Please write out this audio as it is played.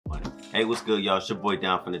Hey, what's good, y'all? It's your boy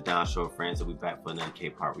Down from the Down Show, friends, and we back for another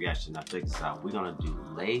K-pop reaction. Now check this out. We're gonna do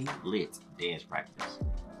Lay Lit dance practice.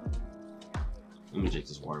 Let me drink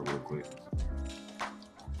this water real quick.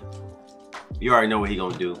 You already know what he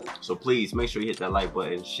gonna do, so please make sure you hit that like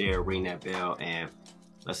button, share, ring that bell, and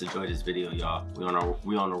let's enjoy this video, y'all.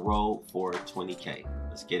 We on the road for 20K.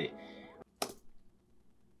 Let's get it.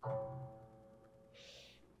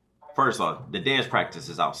 First off, the dance practice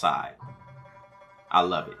is outside. I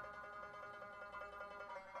love it.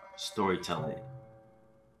 Storytelling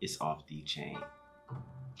is off the chain.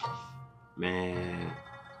 Man.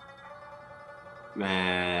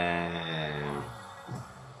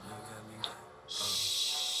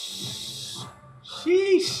 Sheesh.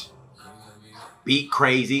 Beat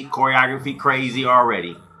crazy, choreography crazy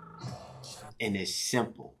already. And it's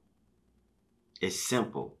simple. It's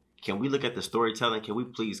simple. Can we look at the storytelling? Can we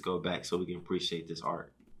please go back so we can appreciate this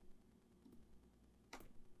art?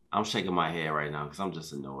 I'm shaking my head right now because I'm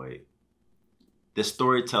just annoyed. The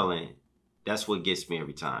storytelling, that's what gets me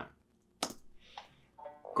every time.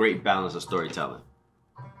 Great balance of storytelling.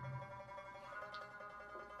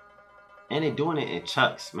 And they're doing it in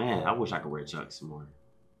Chucks. Man, I wish I could wear Chucks more.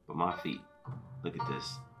 But my feet, look at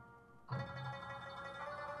this.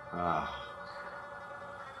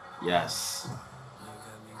 Yes.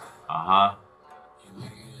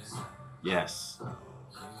 Yes.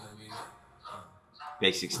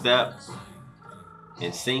 Basic step.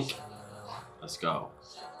 In sync. Let's go.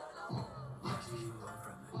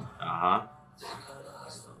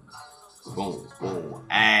 Boom, boom.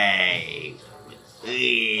 Hey.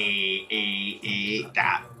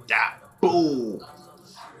 Da, da, boom.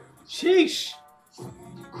 Sheesh.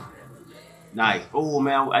 Nice. Oh,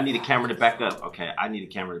 man, I need a camera to back up. Okay, I need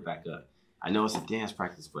a camera to back up. I know it's a dance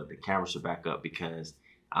practice, but the camera should back up because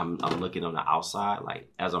I'm looking on the outside. Like,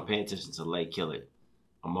 as I'm paying attention to Lay Kill It,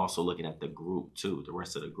 I'm also looking at the group too, the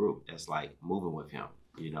rest of the group that's like moving with him.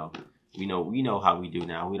 You know, we know how we do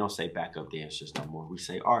now. We don't say backup dancers no more. We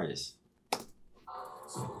say artists.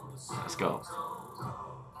 Let's go.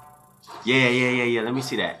 Yeah. Let me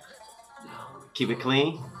see that. Keep it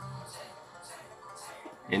clean.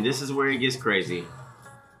 And this is where it gets crazy.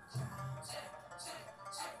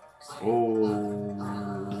 Oh.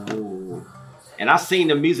 And I seen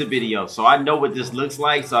the music video, so I know what this looks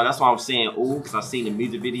like. So that's why I'm saying ooh, because I seen the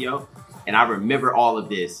music video and I remember all of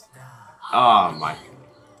this. Oh my.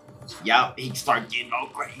 Yup, he started getting all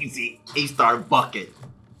crazy. He started bucking.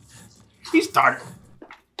 He started.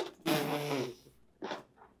 Y'all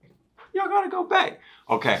gotta go back.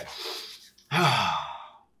 Okay.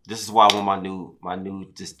 This is why I want my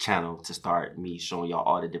new this channel to start me showing y'all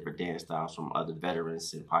all the different dance styles from other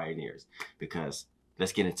veterans and pioneers. Because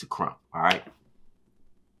let's get into Krump, all right?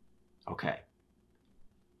 Okay.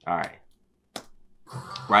 All right.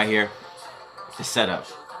 Right here, the setup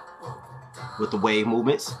with the wave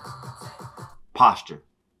movements, posture.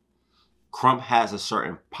 Krump has a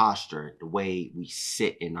certain posture, the way we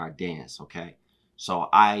sit in our dance, okay? So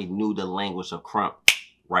I knew the language of Krump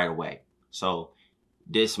right away. So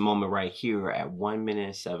this moment right here at 1 minute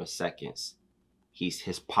and 7 seconds,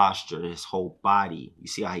 his posture, his whole body. You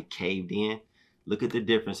see how he caved in? Look at the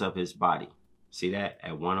difference of his body. See that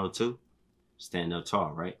at 102? Stand up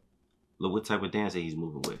tall, right? Look what type of dancer he's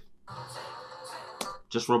moving with.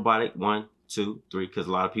 Just robotic, 1, 2, 3, because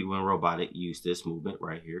a lot of people in robotic use this movement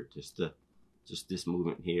right here. Just this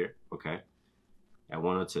movement here, okay? At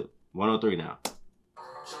 102. 103 now.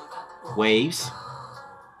 Waves.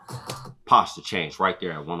 Posture change right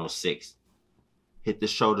there at 106. Hit the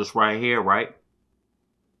shoulders right here, right?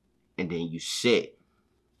 And then you sit.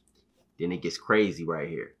 Then it gets crazy right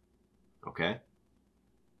here. Okay?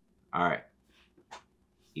 All right.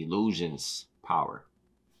 Illusions, power.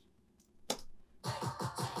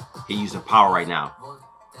 He using power right now.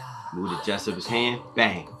 Move the gesture of his hand.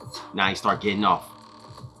 Bang. Now he start getting off.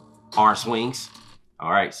 Arm swings.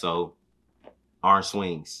 All right, so arm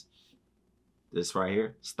swings. This right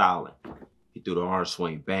here, styling. He threw the arm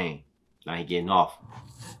swing, bang. Now he getting off.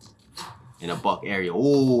 In a buck area.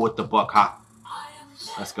 Ooh, with the buck hop.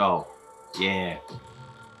 Let's go. Yeah.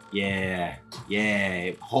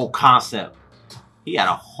 Whole concept. He had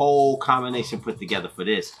a whole combination put together for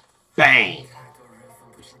this. Bang.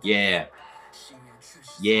 Yeah,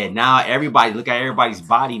 now everybody, look at everybody's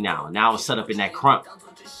body now. Now it's set up in that Krump.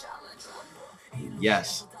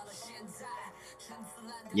 Yes.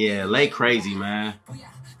 Yeah, Lay crazy, man.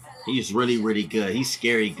 He's really good. He's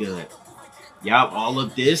scary good. Yup, all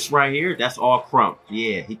of this right here, that's all Krump.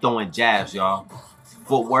 Yeah, he throwing jabs, y'all.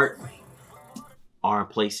 Footwork. Arm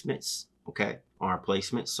placements. Okay. arm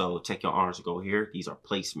placements. So take your arms and go here. These are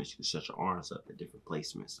placements. You can set your arms up at different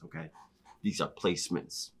placements, okay? These are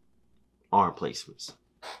placements, arm placements.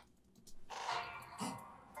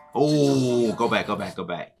 Oh, go back, go back, go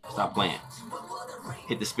back. Stop playing.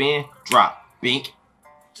 Hit the spin, drop, bink,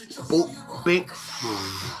 boop, bink.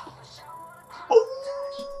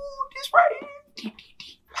 Oh, this right here.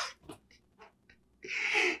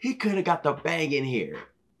 He could have got the bang in here.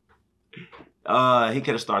 He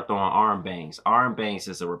could have started throwing arm bangs. Arm bangs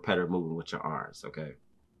is a repetitive movement with your arms, okay?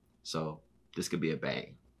 So this could be a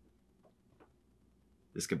bang.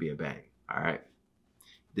 This could be a bang, all right?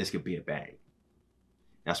 This could be a bang.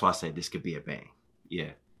 That's why I say this could be a bang.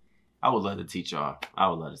 Yeah. I would love to teach y'all. I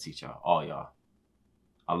would love to teach y'all, all y'all.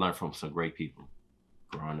 I learned from some great people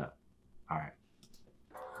growing up. All right.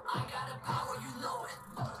 I got a power, you know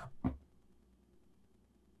it.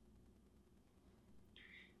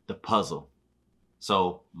 The puzzle.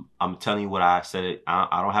 So I'm telling you what I said. It.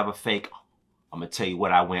 I don't have a fake. I'm going to tell you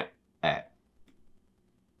what I went at.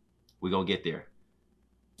 We're going to get there.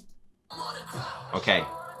 Okay.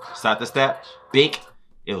 Start the step. Bink.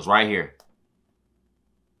 It was right here.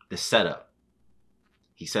 The setup.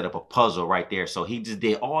 He set up a puzzle right there. So he just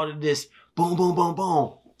did all of this. Boom, boom, boom,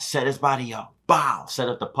 boom. Set his body up. Bow. Set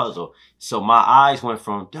up the puzzle. So my eyes went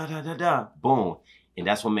from da, da, da, da. Boom. And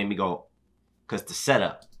that's what made me go. Because the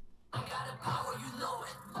setup.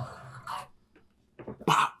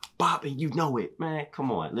 Bop, bop, and you know it. Man,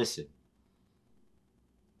 come on. Listen.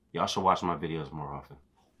 Y'all should watch my videos more often.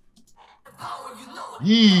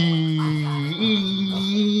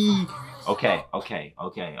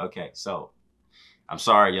 Okay. So, I'm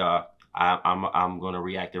sorry, y'all. I'm gonna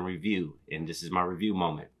react and review, and this is my review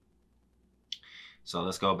moment. So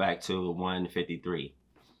let's go back to 153.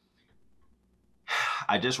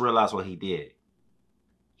 I just realized what he did.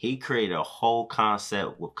 He created a whole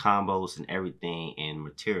concept with combos and everything in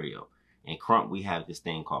material. In Krump, we have this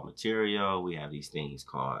thing called material. We have these things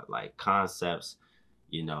called like concepts.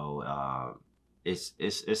 You know, it's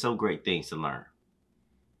some great things to learn.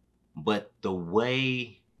 But the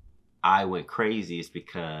way I went crazy is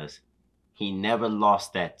because he never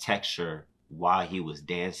lost that texture while he was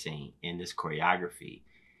dancing in this choreography.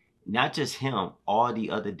 Not just him, all the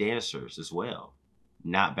other dancers as well.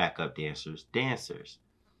 Not backup dancers, dancers.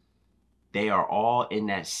 They are all in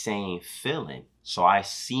that same feeling. So I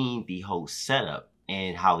seen the whole setup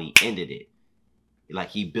and how he ended it.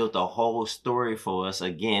 Like he built a whole story for us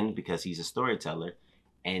again because he's a storyteller.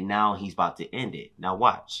 And now he's about to end it. Now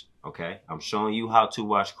watch, okay? I'm showing you how to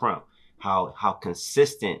watch Krump. How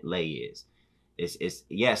consistent Lay is. It's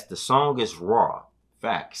yes, the song is raw,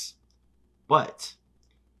 facts. But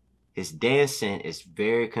his dancing is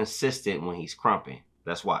very consistent when he's crumping.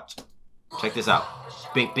 Let's watch. Check this out.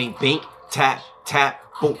 Bink, bink, bink. Tap, tap,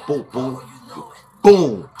 boom, boom, boom.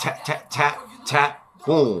 Boom. Tap, tap, tap, tap,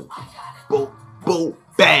 boom. Boom, boom,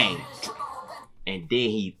 bang. And then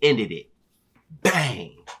he ended it.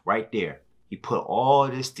 Bang. Right there. He put all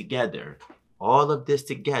this together. All of this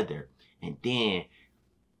together. And then,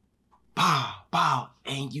 pow, pow.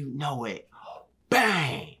 And you know it.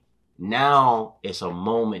 Bang. Now it's a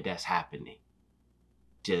moment that's happening.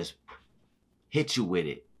 Just hit you with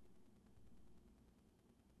it.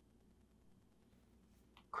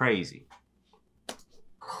 Crazy.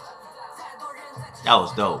 That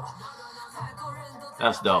was dope.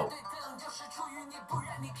 That's dope.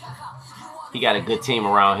 He got a good team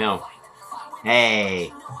around him.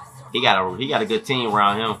 Hey, he got a good team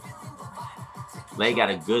around him. Lay got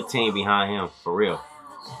a good team behind him, for real.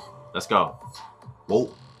 Let's go.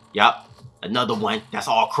 Whoa. Yup. Another one. That's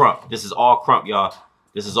all Krump. This is all Krump, y'all.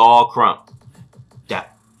 This is all Krump.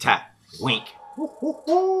 Tap, tap, wink.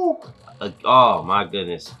 Oh my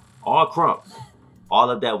goodness. All Krump.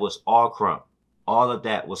 All of that was all Krump. All of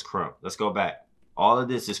that was Krump. Let's go back. All of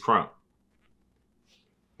this is Krump.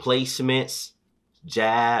 Placements,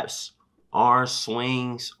 jabs, arm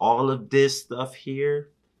swings, all of this stuff here.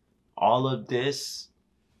 All of this.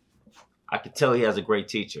 I could tell he has a great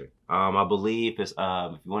teacher. I believe if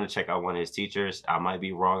you want to check out one of his teachers, I might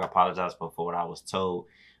be wrong. I apologize for what I was told.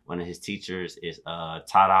 One of his teachers is Todd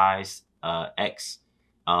Eyes X.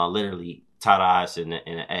 Literally Todd Eyes and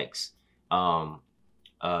an X.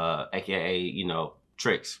 AKA, you know,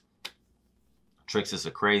 Tricks. Tricks is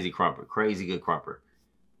a crazy crumper, crazy good crumper.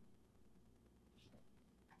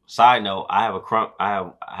 Side note, I have a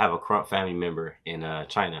Krump family member in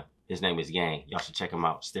China. His name is Yang. Y'all should check him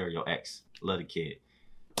out. Stereo X. Love the kid.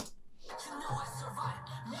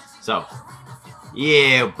 So,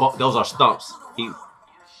 yeah, those are stumps.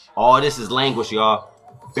 All this is language, y'all.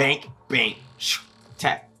 Bank, bank,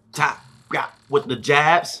 tap, tap, with the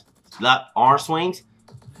jabs. Arm swings.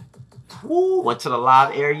 Woo, went to the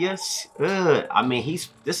live areas. Good. I mean,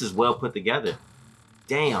 this is well put together.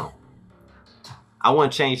 Damn. I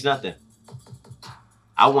wouldn't change nothing.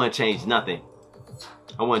 I wouldn't change nothing.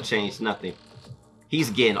 I wouldn't change nothing.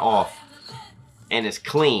 He's getting off. And it's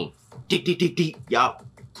clean. Deep, deep, deep, deep. Yup.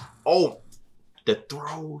 Oh, the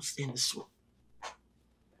throws in the swing.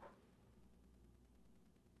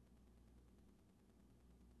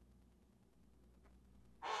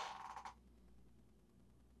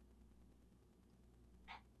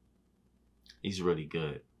 He's really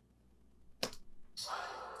good.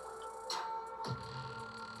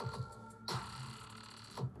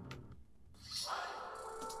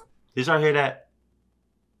 Did y'all hear that?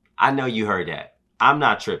 I know you heard that. I'm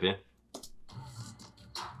not tripping.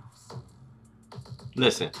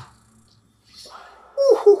 Listen.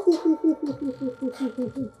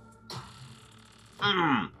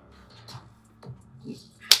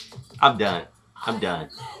 I'm done. I'm done.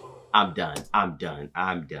 I'm done. I'm done.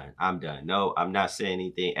 I'm done. I'm done. No, I'm not saying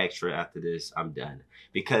anything extra after this. I'm done.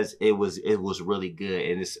 Because it was really good.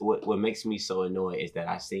 And it's what makes me so annoyed is that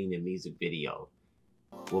I seen the music video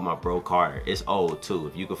with my bro Carter. It's old too.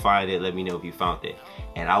 If you can find it, let me know if you found it.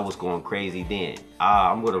 And I was going crazy then.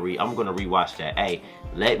 I'm gonna rewatch that. Hey,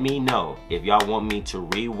 let me know if y'all want me to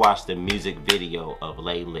rewatch the music video of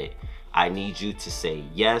Lay Lit. I need you to say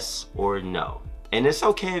yes or no. And it's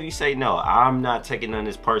okay if you say no. I'm not taking none of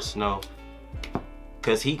this personal.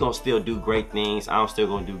 Cause he gonna still do great things. I'm still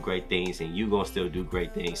gonna do great things, and you gonna still do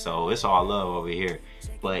great things. So it's all love over here.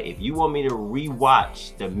 But if you want me to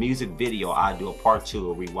rewatch the music video, I'll do a part 2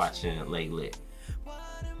 of rewatching Lay Lit.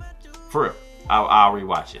 For real, I'll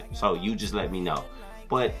rewatch it. So you just let me know.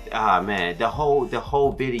 But man, the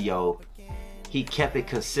whole video, he kept it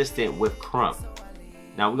consistent with Crump.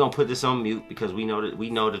 Now we're gonna put this on mute because we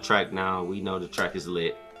know the track now. We know the track is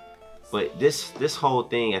lit. But this whole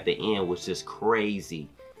thing at the end was just crazy.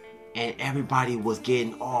 And everybody was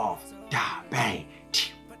getting off. Da, bang,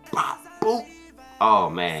 bop, boop. Oh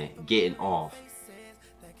man, getting off.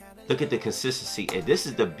 Look at the consistency. And this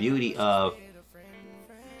is the beauty of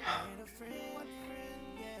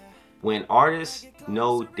when artists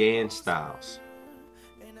know dance styles.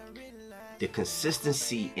 The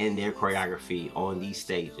consistency in their choreography on these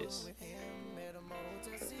stages.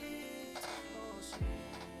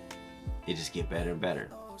 It just get better and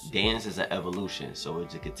better. Dance is an evolution, so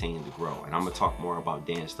it just continues to grow. And I'm gonna talk more about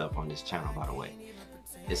dance stuff on this channel, by the way.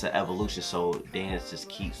 It's an evolution, so dance just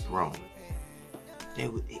keeps growing.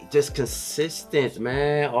 Just consistent,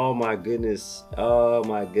 man. Oh my goodness. Oh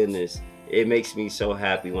my goodness. It makes me so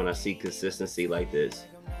happy when I see consistency like this.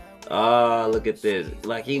 Look at this.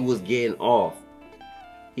 Like he was getting off.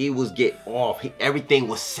 He was getting off. Everything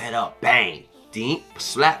was set up. Bang. Deep.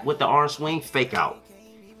 Slap with the arm swing. Fake out.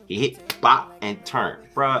 He hit, bop, and turn.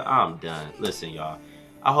 Bruh, I'm done. Listen, y'all.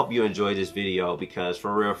 I hope you enjoyed this video because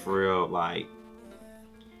for real, like,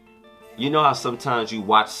 you know how sometimes you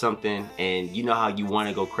watch something and you know how you want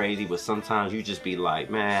to go crazy, but sometimes you just be like,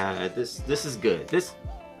 man, this is good.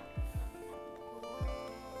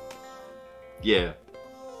 Yeah.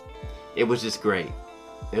 It was just great.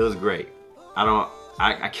 It was great.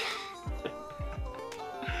 I can't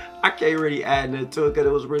I can't really add nothing to it because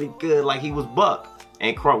it was really good. Like he was Buck.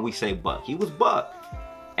 And Crump, we say Buck. He was Buck.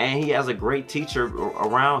 And he has a great teacher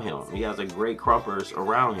around him. He has a great Crumpers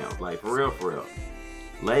around him. Like, for real.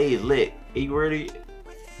 Lay Lit. He really...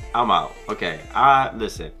 I'm out. Okay.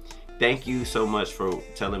 Listen. Thank you so much for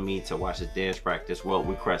telling me to watch this dance practice. Well,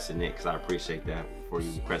 requesting it, because I appreciate that for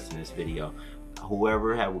you requesting this video.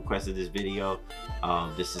 Whoever had requested this video,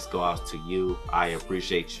 this is go out to you. I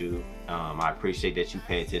appreciate you. I appreciate that you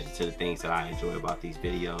pay attention to the things that I enjoy about these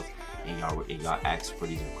videos. And y'all ask for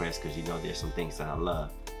these requests because you know there's some things that I love.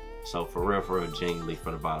 So for real, genuinely,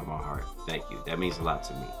 from the bottom of my heart, thank you. That means a lot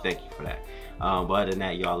to me. Thank you for that. But other than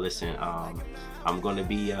that, y'all listen, I'm going to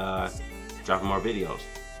be dropping more videos.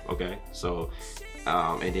 Okay, so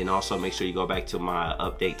and then also make sure you go back to my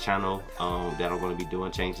update channel that I'm going to be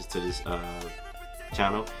doing changes to this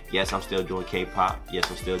channel. Yes, I'm still doing K-pop. Yes,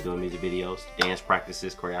 I'm still doing music videos, dance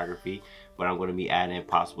practices, choreography. But I'm going to be adding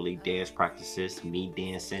possibly dance practices, me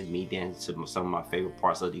dancing to some of my favorite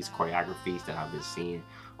parts of these choreographies that I've been seeing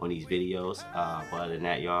on these videos. But other than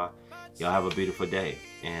that, y'all have a beautiful day.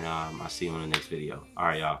 And I'll see you on the next video. All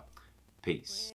right, y'all. Peace.